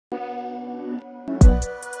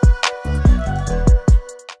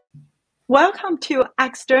Welcome to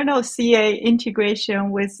External CA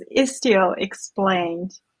Integration with Istio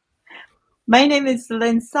Explained. My name is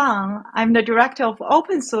Lin Sang. I'm the Director of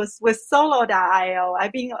Open Source with Solo.io.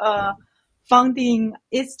 I've been a founding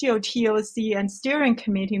Istio TOC and steering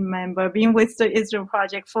committee member, been with the Istio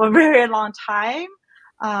project for a very long time.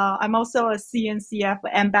 I'm also a CNCF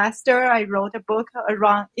ambassador. I wrote a book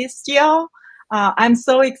around Istio. I'm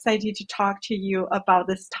so excited to talk to you about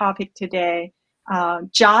this topic today.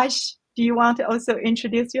 Josh, do you want to also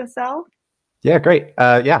introduce yourself? Yeah, great.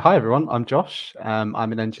 Hi everyone. I'm Josh. I'm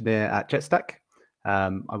an engineer at JetStack.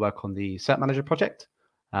 I work on the Cert Manager project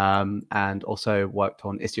and also worked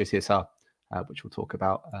on istio-csr, which we'll talk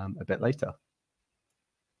about a bit later.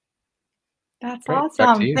 That's great.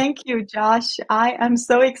 Awesome. Thank you, Josh. I am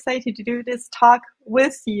so excited to do this talk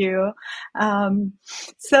with you.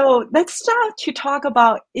 So let's start to talk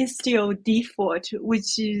about Istio default,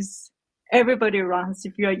 which is everybody runs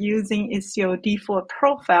if you're using Istio default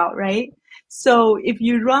profile, right? So if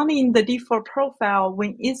you run in the default profile,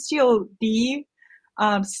 when Istio D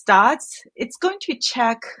starts, it's going to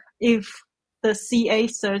check if the CA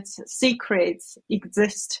cert secrets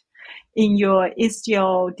exist in your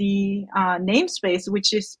Istio-D namespace,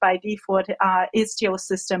 which is by default Istio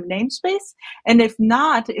system namespace. And if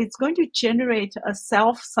not, it's going to generate a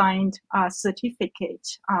self-signed certificate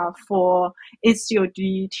for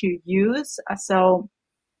Istio-D to use. So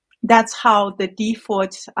that's how the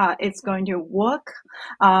default is going to work.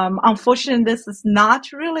 Unfortunately, this is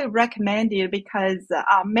not really recommended because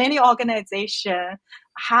many organizations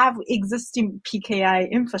have existing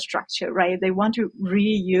PKI infrastructure, right? They want to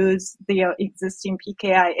reuse their existing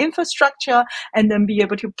PKI infrastructure and then be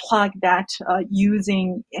able to plug that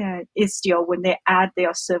using Istio when they add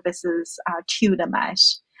their services to the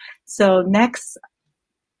mesh. So next.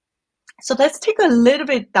 So let's take a little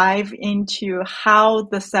bit dive into how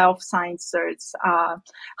the self-signed certs,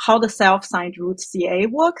 how the self-signed root CA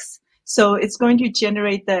works. So it's going to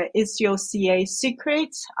generate the Istio CA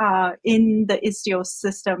secret in the Istio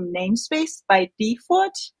system namespace by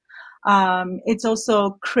default. It's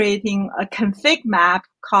also creating a config map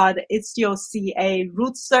called Istio CA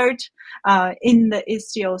root cert in the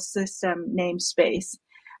Istio system namespace.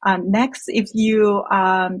 Next, if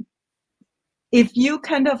you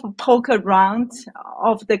kind of poke around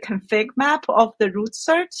of the config map of the root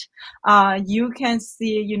cert, you can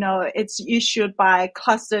see, it's issued by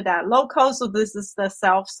cluster.local. So this is the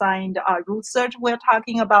self-signed root cert we're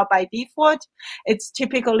talking about by default. It's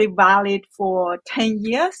typically valid for 10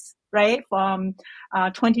 years, right? From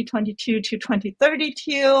 2022 to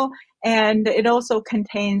 2032. And it also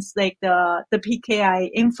contains like the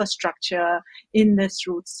PKI infrastructure in this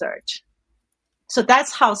root cert. So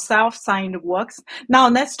that's how self-signed works. Now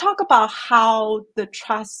let's talk about how the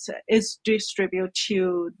trust is distributed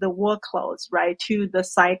to the workloads, right, to the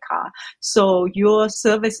sidecar. So your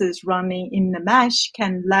services running in the mesh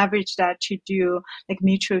can leverage that to do like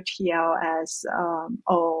mutual TLS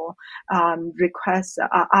or request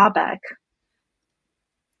RBAC.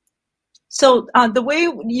 So the way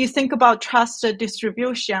you think about trust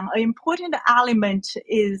distribution, an important element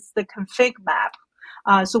is the config map.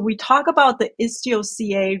 So we talk about the Istio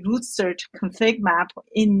CA root cert config map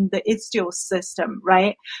in the Istio system,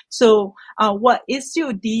 right? So what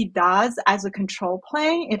Istio D does as a control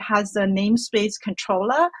plane, it has a namespace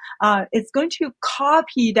controller. It's going to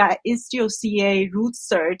copy that Istio CA root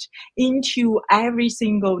cert into every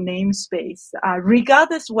single namespace,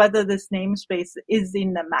 regardless whether this namespace is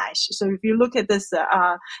in the mesh. So if you look at this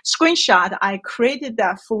screenshot, I created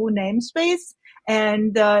that full namespace.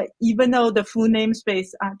 And even though the full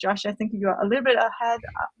namespace, Josh, I think you're a little bit ahead.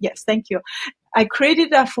 Yes, thank you. I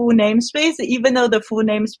created a full namespace, even though the full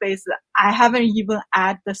namespace, I haven't even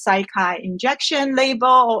add the sidecar injection label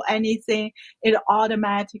or anything. It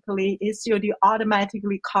automatically, Istio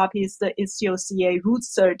automatically copies the Istio CA root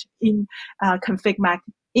cert in config map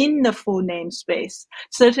in the full namespace.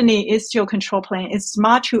 Certainly, Istio control plane is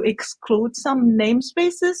smart to exclude some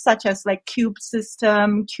namespaces, such as like kube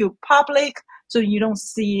system, kube public, so you don't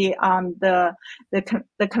see the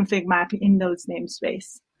config map in those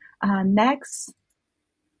namespace. Next.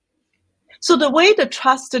 So the way the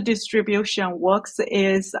trust distribution works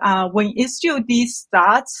is when Istio D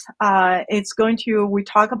starts, it's going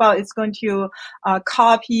to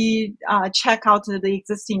copy, check out the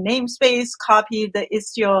existing namespace, copy the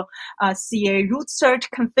Istio CA root cert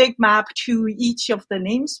config map to each of the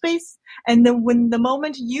namespace. And then when the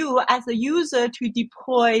moment you, as a user, to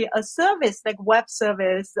deploy a service like web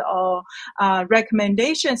service or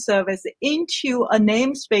recommendation service into a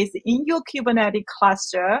namespace in your Kubernetes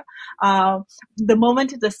cluster, the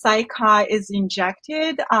moment the sidecar is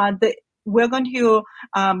injected, the we're going to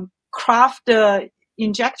craft the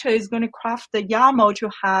injector is going to craft the YAML to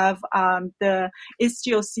have the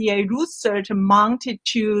Istio CA root cert mounted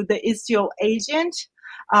to the Istio agent,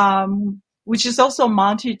 which is also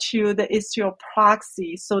mounted to the Istio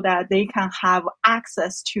proxy so that they can have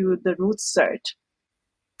access to the root cert.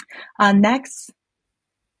 Next.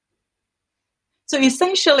 So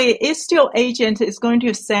essentially, Istio agent is going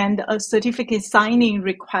to send a certificate signing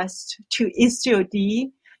request to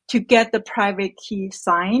Istio-D to get the private key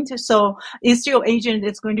signed. So Istio agent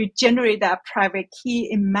is going to generate that private key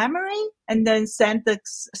in memory and then send the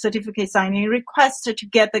certificate signing request to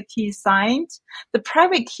get the key signed. The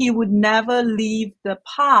private key would never leave the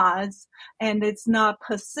pods, and it's not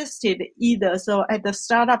persisted either. So at the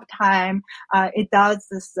startup time, it does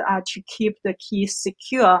this to keep the key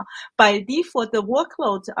secure. By default, the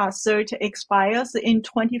workload cert expires in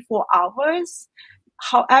 24 hours.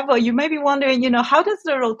 However, you may be wondering, how does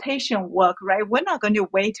the rotation work, right? We're not going to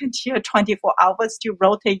wait until 24 hours to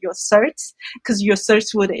rotate your certs because your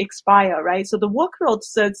certs would expire, right? So the workload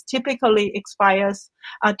certs typically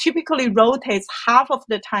rotates half of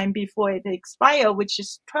the time before it expires, which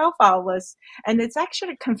is 12 hours. And it's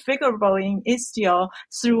actually configurable in Istio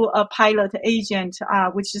through a pilot agent,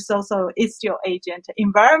 which is also Istio agent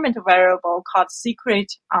environment variable called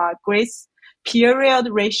secret grace period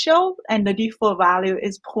ratio, and the default value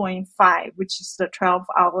is 0.5, which is the 12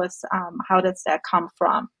 hours. How does that come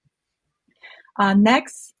from?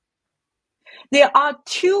 Next. There are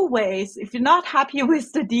two ways, if you're not happy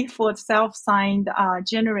with the default self-signed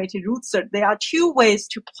generated root cert, there are two ways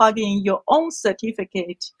to plug in your own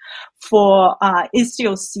certificate for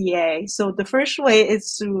Istio CA. So the first way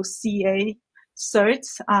is through CA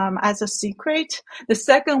certs as a secret. The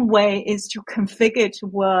second way is to configure it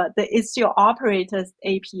with the Istio operators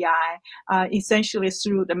API, essentially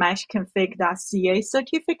through the meshconfig.ca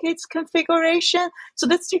certificates configuration. So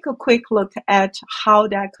let's take a quick look at how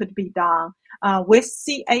that could be done. With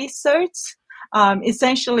CA certs,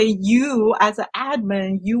 essentially you as an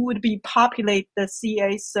admin, you would be populate the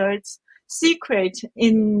CA certs secret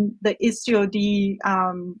in the Istio-D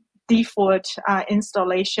default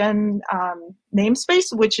installation namespace,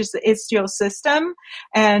 which is the Istio system.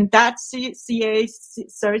 And that CA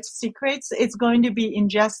search secrets is going to be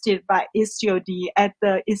ingested by Istio-D at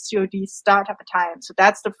the Istio-D startup time. So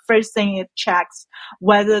that's the first thing it checks,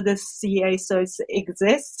 whether the CA search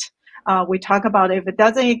exists. We talk about if it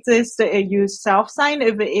doesn't exist, it use self-sign.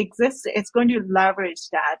 If it exists, it's going to leverage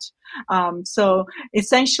that. So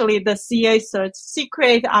essentially, the CA search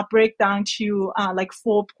secret are break down to like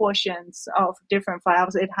 4 portions of different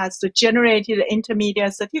files. It has the generated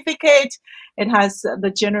intermediate certificate. It has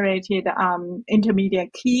the generated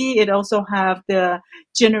intermediate key. It also have the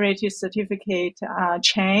generated certificate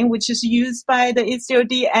chain, which is used by the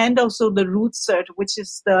Istio-D, and also the root cert, which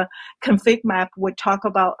is the config map we talked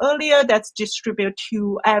about earlier. That's distributed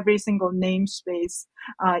to every single namespace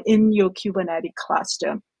in your Kubernetes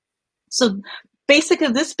cluster. So basically,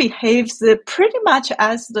 this behaves pretty much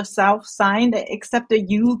as the self-signed, except that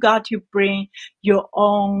you got to bring your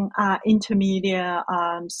own intermediate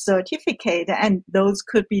certificate, and those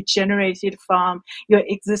could be generated from your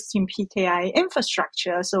existing PKI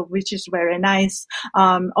infrastructure, so which is very nice.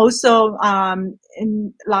 Also,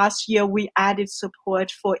 in last year, we added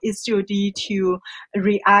support for Istio-D to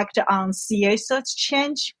react on CA search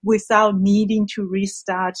change without needing to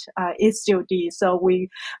restart Istio-D. So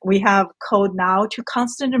we have code now to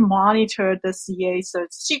constantly monitor the CA search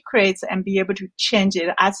secrets and be able to change it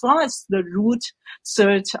as long as the root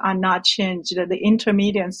certs are not changed. The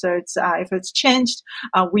intermediate certs, if it's changed,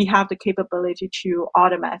 we have the capability to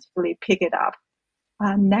automatically pick it up.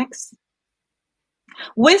 Next.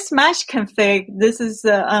 With meshconfig, this is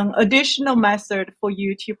an additional method for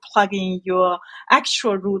you to plug in your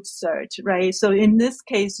actual root cert, right? So in this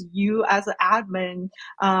case, you as an admin,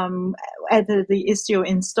 at the Istio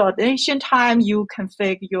installation time, you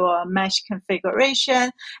configure your mesh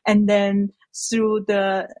configuration, and then through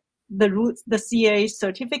the CA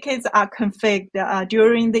certificates are configured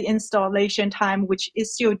during the installation time, which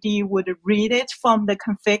Istio-D would read it from the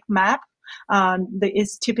config map.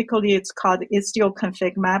 Typically it's called Istio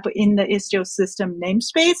config map in the Istio system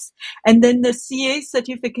namespace. And then the CA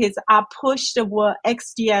certificates are pushed with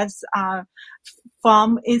XDS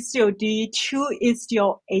from Istio-D to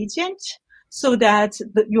Istio agent, so that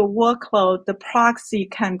your workload, the proxy,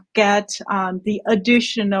 can get the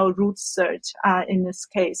additional root cert in this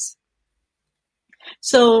case.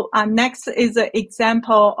 So next is an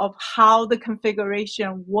example of how the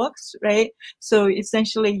configuration works, right? So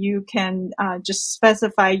essentially you can just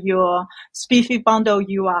specify your SPIFFE bundle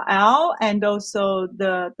URL and also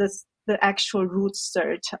the the actual root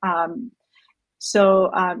cert. So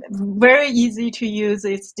very easy to use.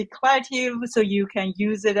 It's declarative, so you can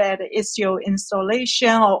use it at Istio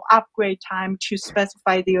installation or upgrade time to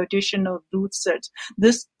specify the additional root cert.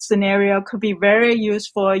 This scenario could be very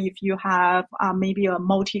useful if you have maybe a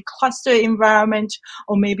multi-cluster environment,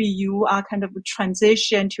 or maybe you are kind of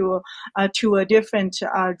transition to a different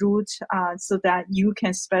root, so that you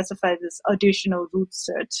can specify this additional root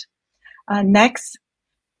cert. Next.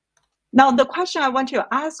 Now, the question I want to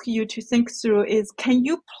ask you to think through is, can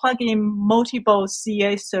you plug in multiple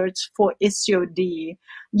CA certs for Istio-D?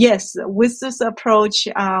 Yes, with this approach,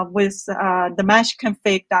 with the mesh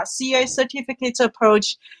config.ca certificates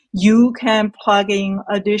approach, you can plug in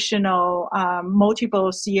additional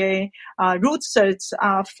multiple CA root certs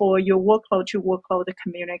for your workload-to-workload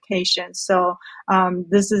communication. So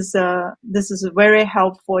this is very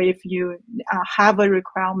helpful if you have a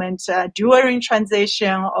requirement during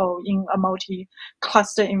transition or in a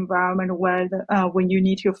multi-cluster environment where when you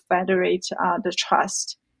need to federate the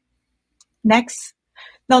trust. Next.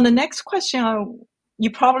 Now, the next question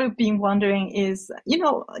you've probably been wondering is,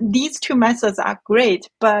 these two methods are great,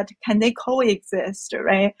 but can they coexist,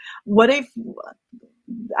 right? What if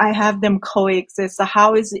I have them coexist? So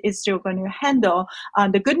how is Istio going to handle?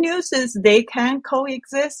 The good news is they can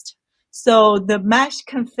coexist. So the mesh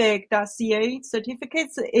config.ca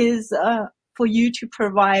certificates is for you to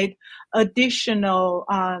provide additional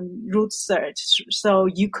root certs. So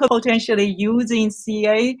you could potentially using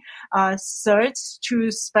CA certs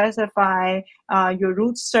to specify your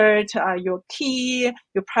root cert, your key,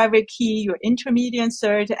 your private key, your intermediate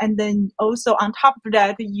cert, and then also on top of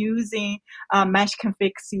that, using mesh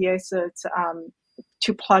config CA certs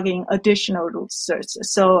to plug in additional root certs.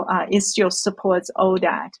 So Istio supports all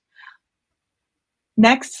that.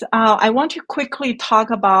 Next, I want to quickly talk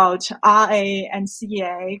about RA and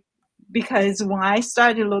CA, because when I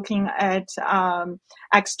started looking at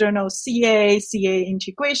external CA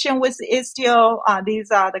integration with Istio, these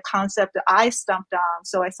are the concepts that I stumped on.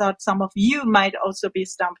 So I thought some of you might also be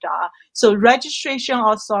stumped on. So registration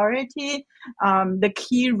authority, the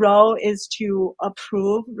key role is to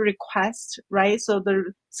approve requests, right? So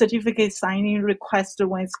the certificate signing request,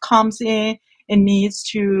 when it comes in, it needs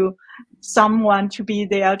to someone to be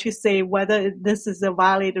there to say whether this is a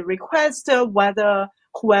valid request, whether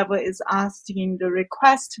whoever is asking the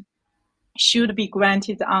request should be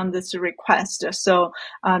granted on this request. So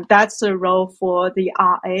that's the role for the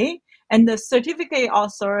RA. And the certificate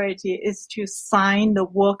authority is to sign the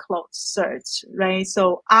workload cert, right?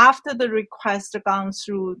 So after the request gone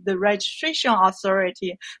through the registration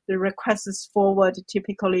authority, the request is forwarded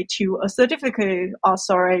typically to a certificate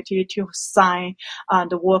authority to sign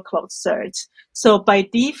the workload cert. So by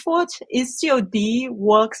default, Istio-D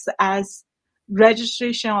works as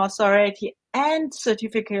registration authority and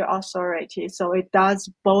certificate authority. So it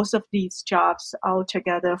does both of these jobs all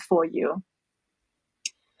together for you.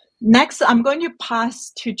 Next, I'm going to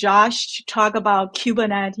pass to Josh to talk about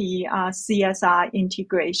Kubernetes CSR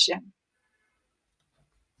integration.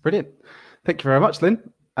 Brilliant. Thank you very much, Lynn.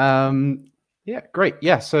 Yeah, great.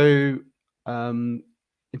 Yeah, so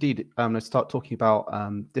indeed, I'm going to start talking about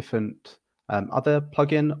different other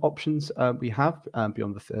plugin options we have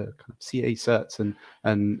beyond the kind of CA certs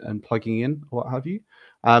and plugging in, or what have you.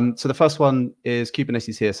 So the first one is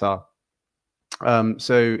Kubernetes CSR.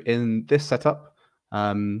 So in this setup,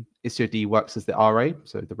 Istio-D works as the RA,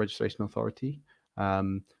 so the registration authority.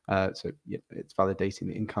 So yeah, it's validating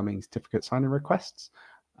the incoming certificate signing requests.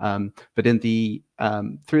 But in the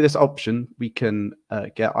through this option, we can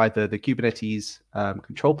get either the Kubernetes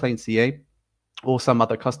control plane CA or some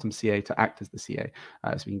other custom CA to act as the CA,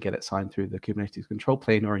 so we can get it signed through the Kubernetes control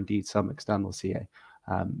plane, or indeed some external CA,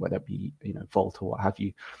 whether it be Vault or what have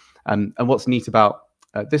you. And what's neat about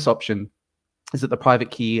this option is that the private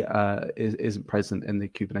key isn't present in the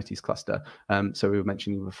Kubernetes cluster. So we were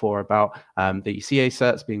mentioning before about the CA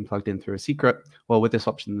certs being plugged in through a secret. Well, with this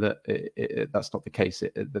option, that's not the case,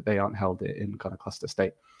 that they aren't held in kind of cluster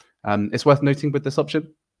state. It's worth noting with this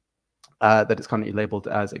option that it's currently labeled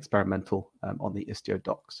as experimental on the Istio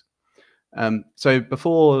docs. So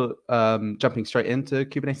before jumping straight into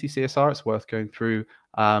Kubernetes CSR, it's worth going through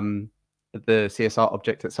the CSR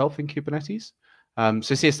object itself in Kubernetes.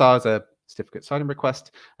 So CSR is a certificate signing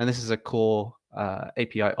request, and this is a core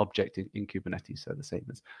API object in Kubernetes, so the same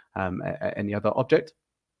as any other object.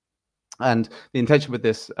 And the intention with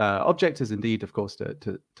this object is indeed, of course,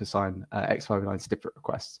 to sign X59 certificate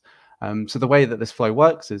requests. So the way that this flow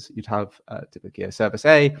works is you'd have typically a service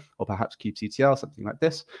A or perhaps kubectl, something like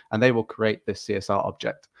this, and they will create this CSR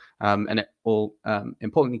object. And it will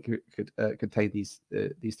importantly could contain these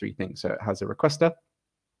three things. So it has a requester.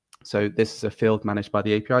 So this is a field managed by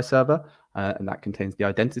the API server, and that contains the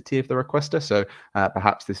identity of the requester. So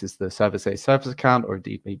perhaps this is the service A service account, or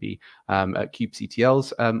indeed maybe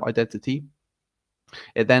kubectl's identity.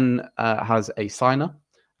 It then has a signer.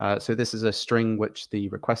 So this is a string which the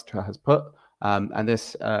requester has put, and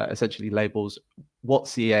this essentially labels what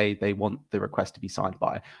CA they want the request to be signed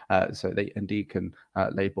by. So they indeed can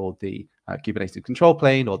label the Kubernetes control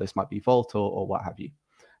plane, or this might be Vault, or what have you.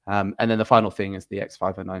 And then the final thing is the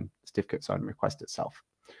X509 certificate signing request itself.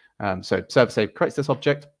 So service A creates this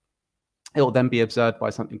object. It will then be observed by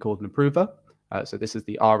something called an approver. So this is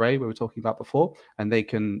the RA we were talking about before, and they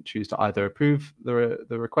can choose to either approve the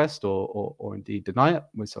request or indeed deny it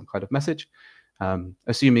with some kind of message.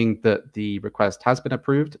 Assuming that the request has been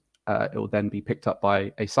approved, it will then be picked up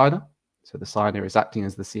by a signer. So the signer is acting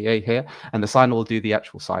as the CA here, and the signer will do the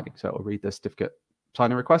actual signing. So it will read the certificate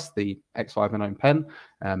signing request, the X509 pen.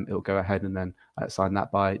 It will go ahead and then sign that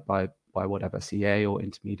by whatever CA or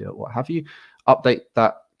intermediate or what have you. Update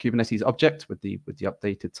that Kubernetes object with the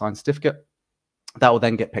updated signed certificate. That will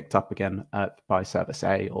then get picked up again by service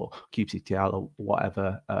A or kubectl or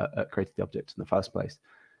whatever created the object in the first place.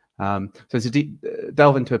 So to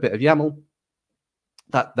delve into a bit of YAML,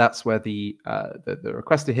 that's where the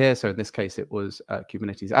requester here. So in this case, it was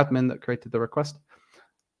Kubernetes admin that created the request.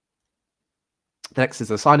 Next is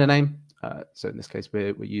the signer name. So in this case,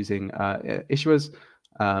 we're using issuers,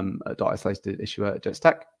 .isolated issuer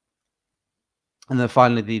JetStack. And then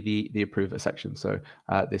finally, the approver section. So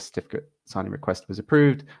this certificate signing request was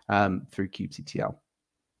approved through kubectl.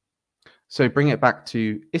 So bring it back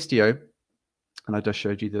to Istio, and I just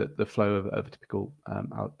showed you the flow of a typical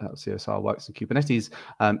how CSR works in Kubernetes.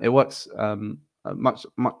 It works much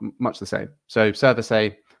the same. So service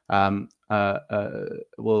A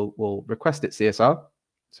will request its CSR.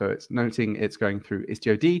 So it's noting it's going through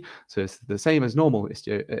istio-d. So it's the same as normal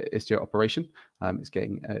istio operation.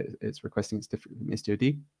 It's requesting it's different from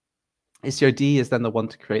istio-d. Istio-d is then the one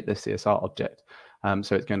to create the CSR object.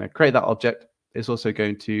 So it's going to create that object. It's also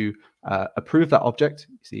going to approve that object.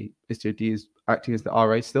 You see, istio-d is acting as the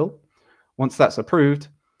RA still. Once that's approved,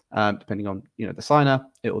 depending on the signer,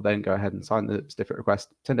 it will then go ahead and sign the certificate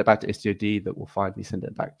request, send it back to istio-d, that will finally send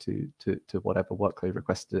it back to whatever workload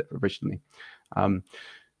requested it originally.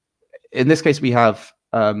 In this case, we have,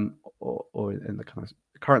 or in the kind of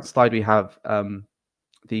current slide, we have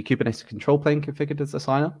the Kubernetes control plane configured as the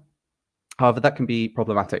signer. However, that can be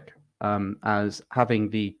problematic, as having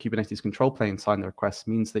the Kubernetes control plane sign the request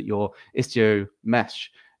means that your Istio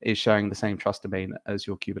mesh is showing the same trust domain as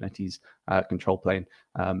your Kubernetes control plane,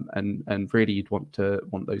 and really you'd want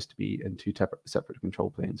those to be in two separate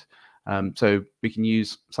control planes. So we can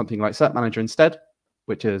use something like Cert Manager instead,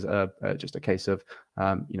 which is just a case of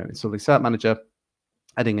installing Cert Manager,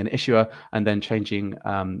 adding an issuer, and then changing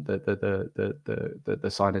the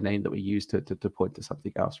signer name that we use to point to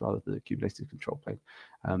something else rather than the Kubernetes control plane.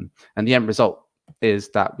 And the end result is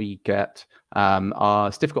that we get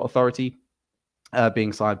our certificate authority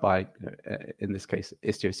being signed by, in this case,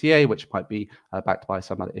 istio-CA, which might be backed by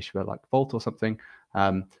some other issuer like Vault or something,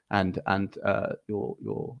 and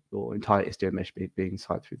your entire Istio mesh being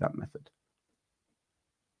signed through that method.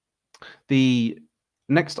 The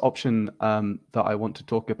next option that I want to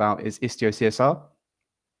talk about is istio-csr.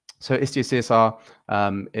 So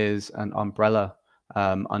istio-csr is an umbrella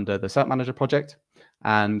under the Cert Manager project,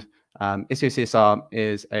 and istio-csr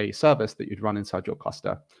is a service that you'd run inside your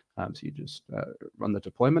cluster. So you just run the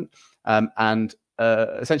deployment, and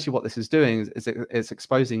essentially what this is doing is it's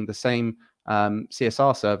exposing the same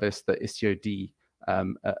CSR service that istio-d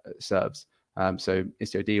serves. So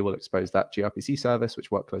istio-d will expose that gRPC service,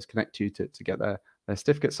 which workflows connect to get their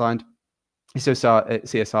certificate signed.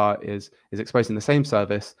 Istio-csr is exposing the same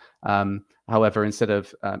service. However, instead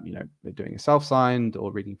of doing a self-signed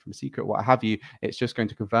or reading from a secret, what have you, it's just going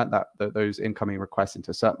to convert those incoming requests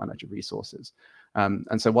into Cert Manager resources.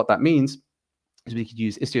 And so what that means is we could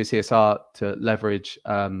use istio-csr to leverage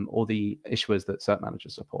all the issuers that Cert Manager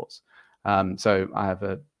supports. So I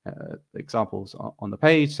have examples on the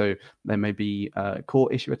page. So there may be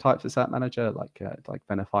core issuer types of Cert Manager, like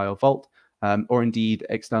Venafi or Vault, or indeed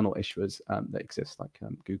external issuers that exist, like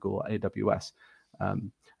Google or AWS.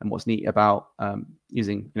 And what's neat about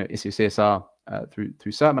using istio-csr through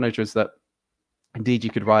Cert Manager is that indeed you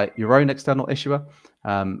could write your own external issuer,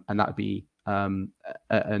 and that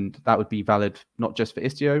would be valid not just for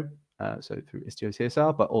Istio, so through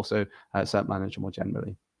istio-csr, but also Cert Manager more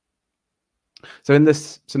generally. So in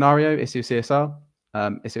this scenario, istio-csr,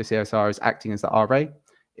 istio-csr is acting as the RA.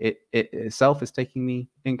 It itself is taking the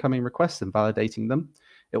incoming requests and validating them.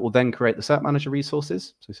 It will then create the cert manager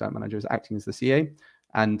resources. So cert manager is acting as the CA,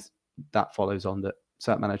 and that follows on that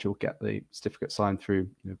cert manager will get the certificate signed through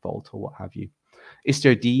Vault or what have you.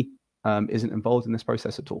 Istio-D isn't involved in this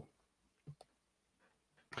process at all.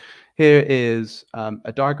 Here is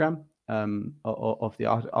a diagram of the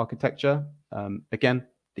architecture. Again,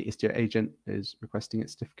 the Istio agent is requesting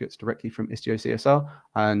its certificates directly from istio-csr,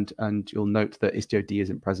 and you'll note that Istio-D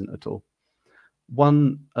isn't present at all.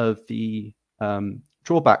 One of the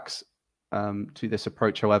drawbacks to this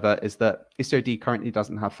approach, however, is that Istio-D currently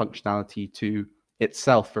doesn't have functionality to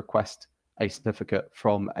itself request a certificate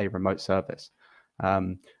from a remote service.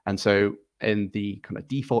 And so in the kind of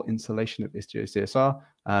default installation of istio-csr,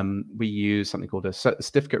 we use something called a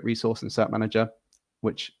certificate resource and cert manager,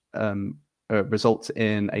 which results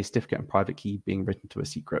in a certificate and private key being written to a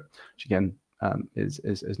secret, which again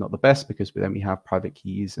is not the best, because then we have private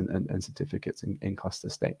keys and certificates in cluster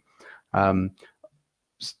state.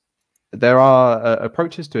 There are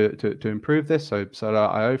approaches to improve this. So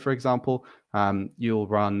Solar.io, for example, you'll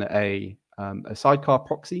run a sidecar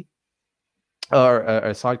proxy, or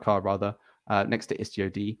a sidecar rather, next to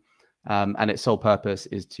Istio-D, and its sole purpose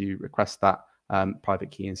is to request that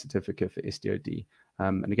private key and certificate for Istio-D.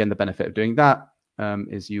 And again, the benefit of doing that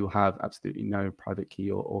is you have absolutely no private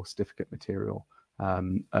key or certificate material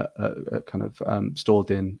kind of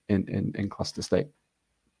stored in cluster state.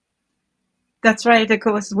 That's right,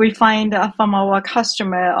 because we find from our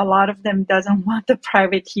customer, a lot of them doesn't want the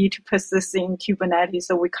private key to persist in Kubernetes.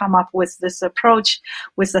 So we come up with this approach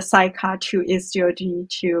with a sidecar to Istio-D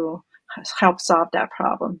to help solve that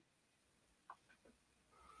problem.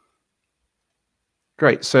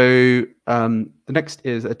 Great. So the next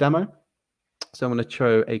is a demo. So I'm going to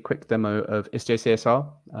show a quick demo of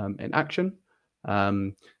istio-csr in action.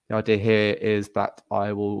 The idea here is that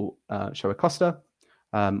I will show a cluster.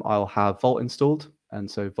 I'll have Vault installed,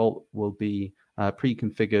 and so Vault will be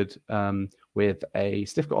pre-configured with a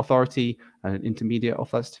certificate authority and an intermediate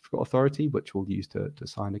of that certificate authority, which we'll use to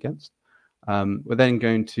sign against. We're then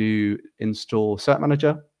going to install Cert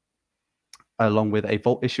Manager along with a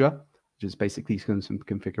Vault issuer, which is basically some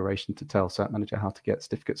configuration to tell Cert Manager how to get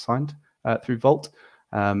certificates signed through Vault.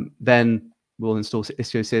 Then we'll install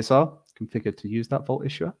istio-csr configured to use that Vault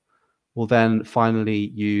issuer. We'll then finally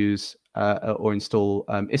use or install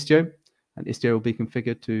Istio, and Istio will be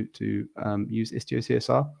configured to use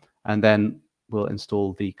istio-csr, and then we'll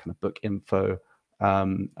install the kind of book info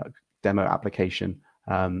demo application,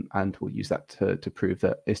 and we'll use that to prove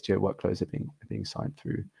that Istio workloads are being signed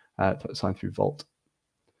through Vault.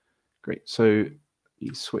 Great. So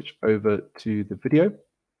you switch over to the video.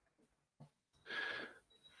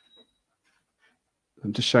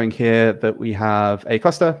 I'm just showing here that we have a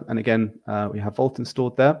cluster, and again, we have Vault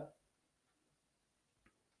installed there.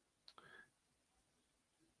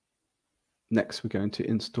 Next, we're going to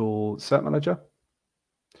install Cert Manager.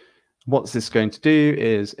 What this is going to do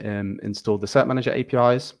is install the Cert Manager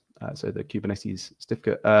APIs, so the Kubernetes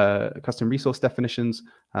certificate custom resource definitions,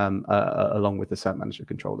 along with the Cert Manager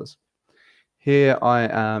controllers. Here I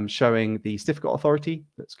am showing the certificate authority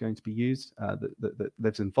that's going to be used that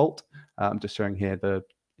lives in Vault. I'm just showing here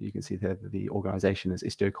you can see there that the organization is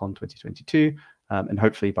IstioCon 2022, and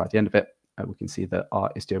hopefully by the end of it, we can see that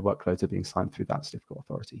our Istio workloads are being signed through that certificate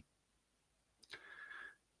authority.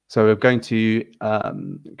 So we're going to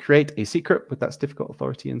create a secret with that certificate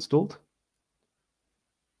authority installed.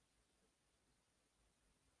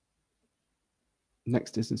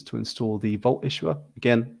 Next is to install the Vault issuer.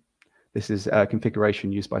 Again, this is a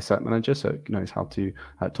configuration used by Cert Manager, so it knows how to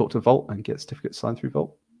talk to Vault and get certificates signed through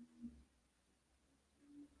Vault.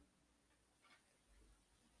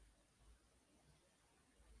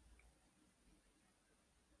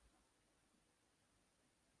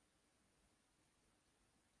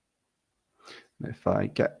 And if I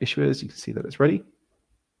get issuers, you can see that it's ready.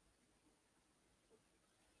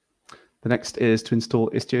 The next is to install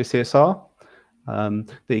istio-csr.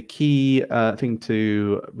 The key thing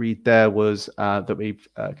to read there was that we've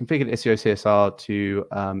configured istio-csr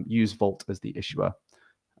to use Vault as the issuer.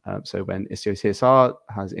 So when istio-csr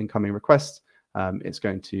has incoming requests, it's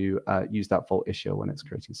going to use that Vault issuer when it's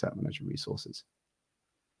creating Cert Manager resources.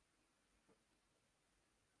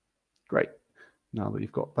 Great. Now that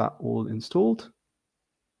you've got that all installed,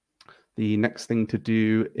 the next thing to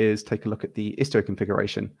do is take a look at the Istio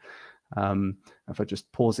configuration. If I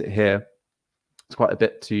just pause it here. It's quite a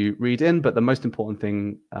bit to read in, but the most important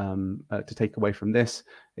thing to take away from this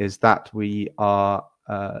is that we are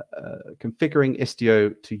configuring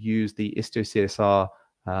Istio to use the istio-csr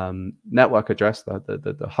network address,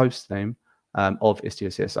 the host name of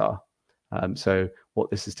istio-csr. So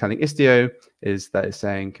what this is telling Istio is that it's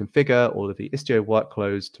saying configure all of the Istio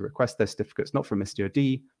workloads to request their certificates, not from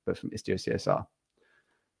istio-d, but from istio-csr.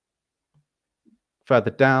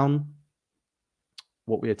 Further down,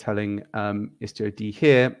 what we are telling istio-d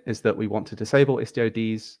here is that we want to disable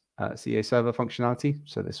istio-d's CA server functionality.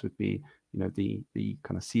 So this would be, the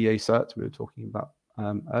kind of CA cert we were talking about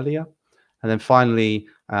earlier. And then finally,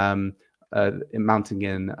 mounting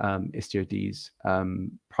in istio-d's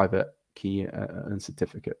private key and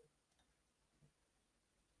certificate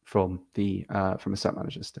from a cert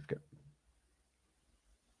manager certificate.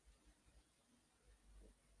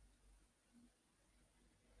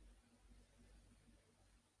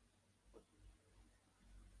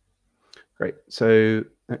 Great. So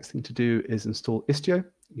next thing to do is install Istio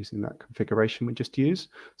using that configuration we just used.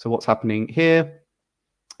 So what's happening here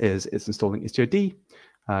is it's installing Istio-d.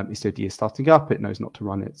 Istio-d is starting up. It knows not to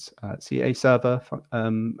run its CA server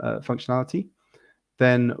functionality.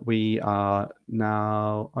 Then we are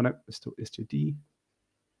now, oh no, it's still Istio-d.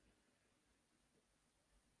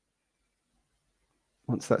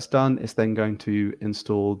 Once that's done, it's then going to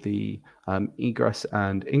install the egress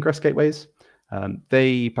and ingress gateways.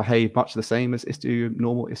 They behave much the same as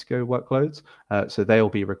normal Istio workloads, so they'll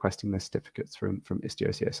be requesting their certificates from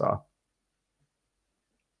istio-csr.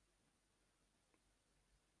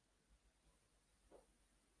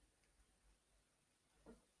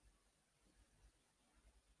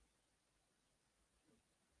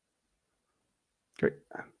 Great,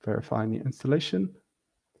 verifying the installation.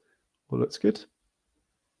 All looks good.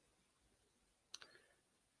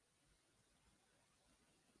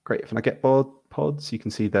 Great, if I get pods, you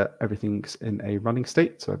can see that everything's in a running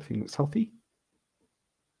state, so everything looks healthy.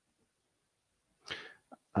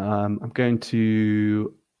 I'm going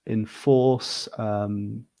to enforce mutual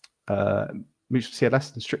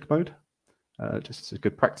CLS in strict mode, just as a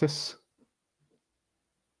good practice.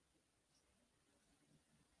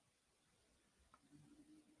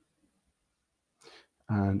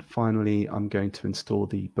 And finally, I'm going to install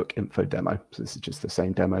the book info demo. So this is just the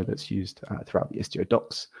same demo that's used throughout the Istio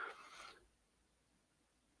docs.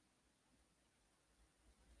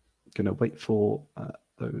 I'm going to wait for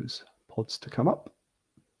those pods to come up.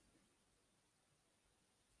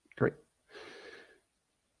 Great.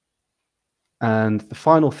 And the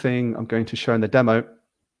final thing I'm going to show in the demo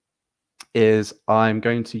is I'm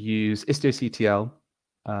going to use istio-ctl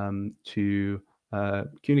to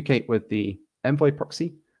communicate with the Envoy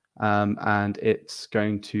proxy, and it's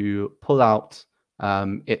going to pull out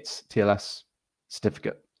its TLS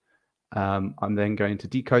certificate. I'm then going to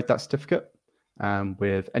decode that certificate.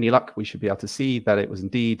 With any luck, we should be able to see that it was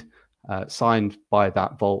indeed signed by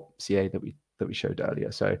that Vault CA that we showed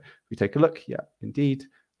earlier. So if we take a look, yeah, indeed,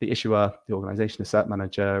 the issuer, the organization, is cert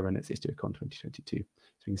manager, and it's IstioCon 2022.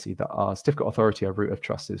 So we can see that our certificate authority, our root of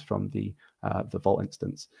trust, is from the Vault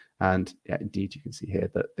instance. And yeah, indeed, you can see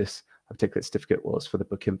here that this particular certificate was for the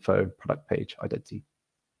book info product page identity.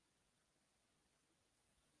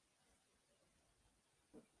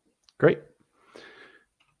 Great.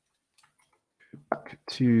 Back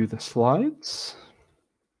to the slides.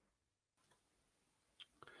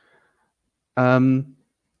 One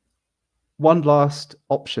last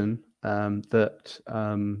option that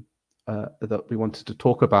we wanted to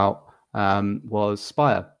talk about was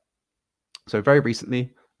Spire. So very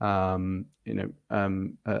recently, a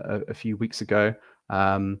few weeks ago,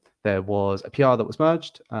 there was a PR that was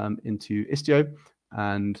merged into Istio,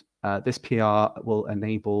 and this PR will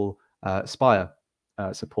enable Spire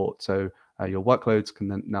support. So your workloads can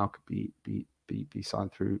then now be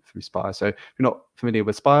signed through Spire. So if you're not familiar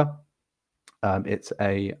with Spire, it's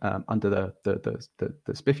under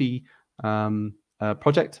the Spiffy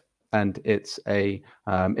project, and it's a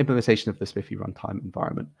implementation of the Spiffy runtime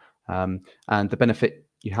environment. And the benefit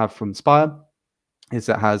you have from Spire is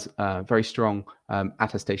that it has very strong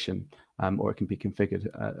attestation, or it can be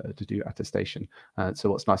configured to do attestation. So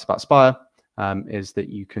what's nice about Spire is that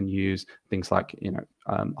you can use things like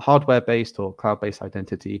hardware-based or cloud-based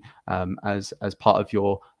identity as part of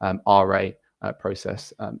your RA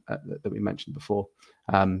process that we mentioned before.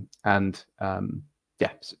 Yeah,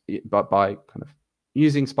 but by kind of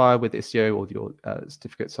using Spire with Istio, all your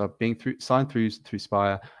certificates are being signed through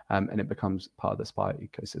Spire, and it becomes part of the Spire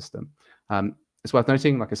ecosystem. It's worth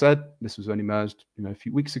noting, like I said, this was only merged a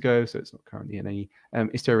few weeks ago, so it's not currently in any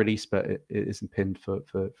Istio release, but it isn't pinned for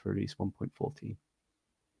release 1.14.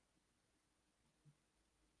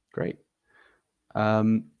 Great.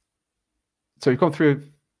 So we've gone through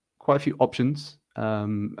quite a few options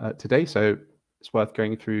today, so it's worth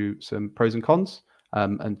going through some pros and cons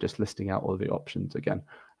and just listing out all the options again.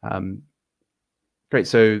 Great.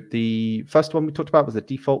 So the first one we talked about was the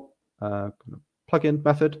default plugin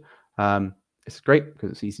method. It's great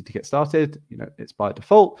because it's easy to get started. It's by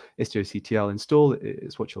default. istio-ctl install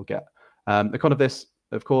is what you'll get. The con of this,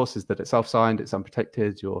 of course, is that it's self-signed, it's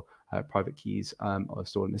unprotected. Your private keys are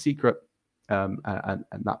stored in a secret, and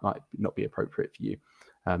that might not be appropriate for you.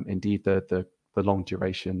 Indeed, the long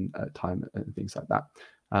duration time and things like that.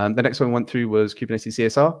 The next one we went through was Kubernetes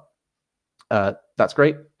CSR. That's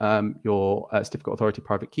great. Your certificate authority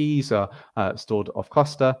private keys are stored off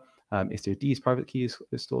cluster. Istio-D's private key is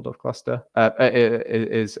stored off cluster,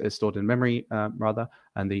 is stored in memory rather,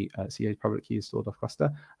 and the CA private key is stored off cluster.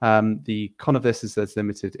 The con of this is there's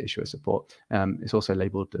limited issuer support. It's also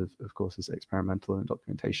labeled, of course, as experimental in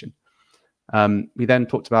documentation. We then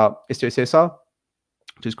talked about Istio-CSR,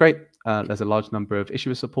 which is great. There's a large number of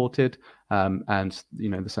issuers supported, and the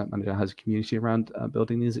cert manager has a community around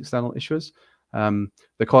building these external issuers.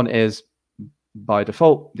 The con is, by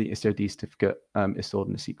default, the Istio-D certificate is stored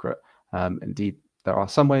in a secret. Indeed, there are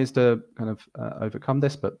some ways to kind of overcome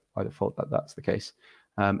this, but by default, that's the case.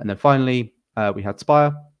 And then finally, we had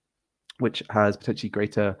Spire, which has potentially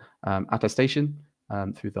greater attestation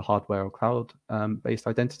through the hardware or cloud-based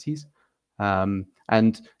identities.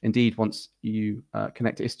 And indeed, once you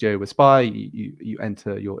connect to Istio with Spire, you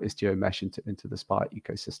enter your Istio mesh into the Spire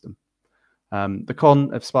ecosystem. The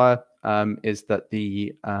con of Spire is that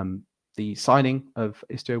the signing of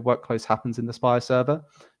Istio workloads happens in the Spire server,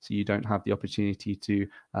 so you don't have the opportunity to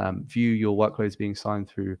view your workloads being signed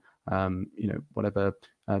through whatever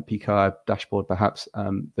PKI dashboard perhaps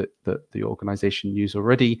that the organization use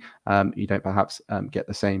already. You don't perhaps get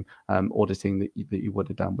the same auditing that you would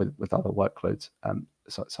have done with other workloads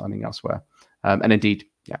signing elsewhere. And indeed,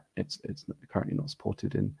 yeah, it's currently not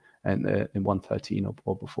supported in 1.13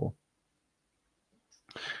 or before.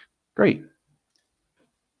 Great.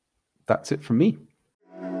 That's it from me.